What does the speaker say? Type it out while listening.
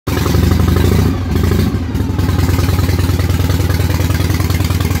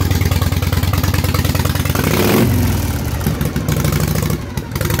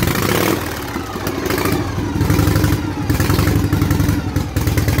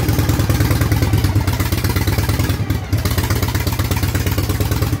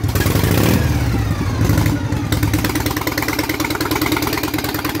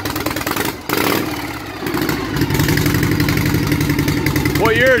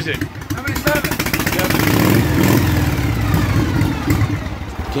is it? 77.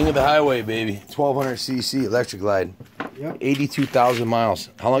 King of the highway, baby. 1200 cc electric glide. Yep. 82,000 miles.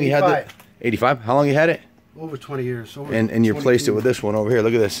 How long you had that? 85. How long you had it? Over 20 years. And you replaced it with this one over here.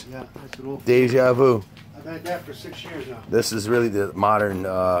 Look at this. Yeah, that's an old. Deja vu. I've had that for 6 years now. This is really the modern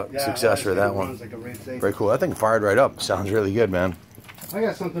successor of that one. Like a Ritz. Very cool. That thing fired right up. Sounds really good, man. I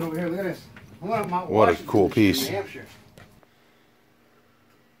got something over here. Look at this. What a cool piece.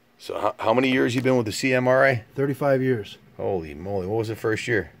 So how many years you been with the CMRA? 35 years. Holy moly. What was the first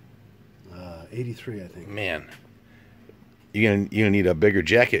year? 83, I think. Man. You're gonna need a bigger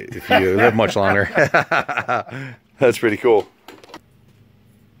jacket if you live much longer. That's pretty cool.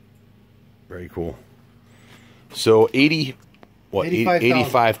 Very cool. So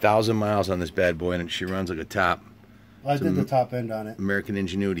 85,000 miles on this bad boy, and she runs like a top. I did the top end on it. American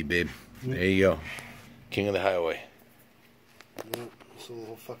ingenuity, babe. There you go. King of the highway. Yeah, this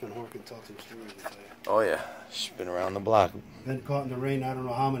little fucking whore can tell some stories, I tell you. Oh yeah, she's been around the block. Been caught in the rain I don't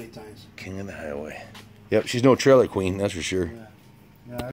know how many times. King of the highway. Yep, she's no trailer queen, that's for sure. Yeah. Yeah.